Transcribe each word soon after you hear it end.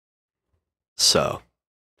So,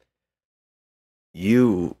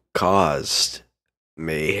 you caused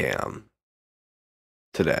mayhem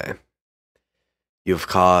today. You've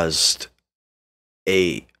caused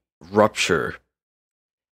a rupture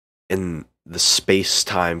in the space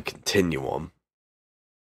time continuum.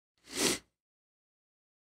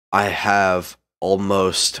 I have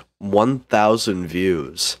almost 1,000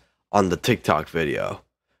 views on the TikTok video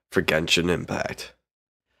for Genshin Impact.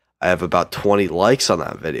 I have about 20 likes on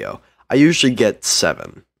that video. I usually get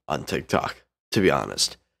 7 on TikTok, to be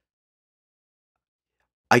honest.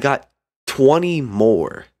 I got 20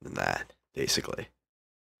 more than that, basically.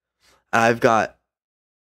 I've got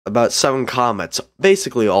about 7 comments,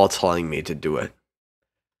 basically all telling me to do it.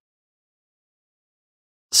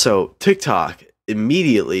 So TikTok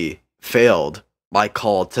immediately failed my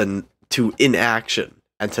call to inaction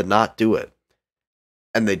and to not do it.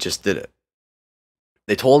 And they just did it.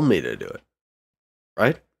 They told me to do it.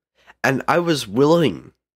 Right? And I was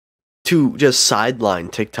willing to just sideline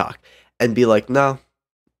TikTok and be like, no,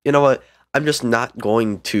 you know what? I'm just not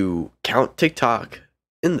going to count TikTok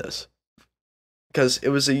in this. Because it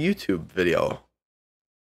was a YouTube video.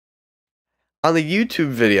 On the YouTube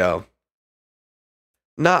video,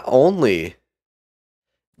 not only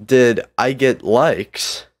did I get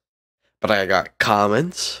likes, but I got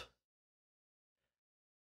comments.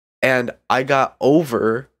 And I got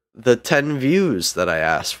over the 10 views that I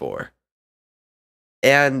asked for.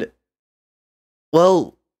 And,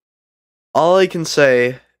 well, all I can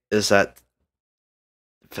say is that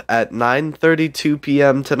at 9:32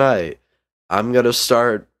 p.m. tonight, I'm going to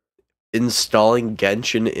start installing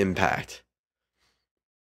Genshin Impact.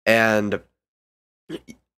 And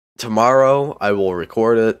tomorrow, I will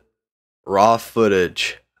record it, raw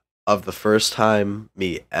footage of the first time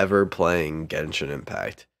me ever playing Genshin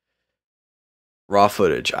Impact. Raw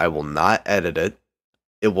footage. I will not edit it.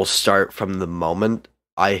 It will start from the moment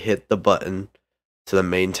I hit the button to the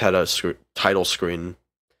main title screen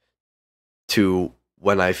to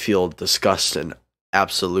when I feel disgust and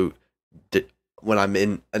when I'm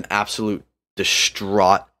in an absolute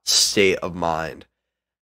distraught state of mind.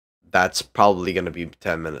 That's probably going to be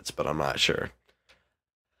 10 minutes, but I'm not sure.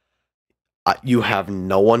 You have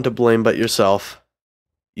no one to blame but yourself.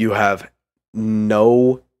 You have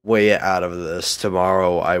no way out of this.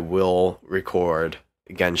 Tomorrow I will record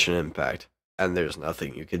Genshin Impact, and there's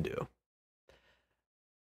nothing you can do.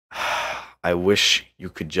 I wish you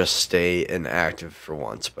could just stay inactive for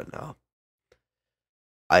once, but no.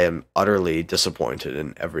 I am utterly disappointed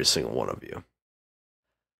in every single one of you.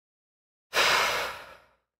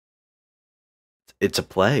 It's a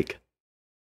plague.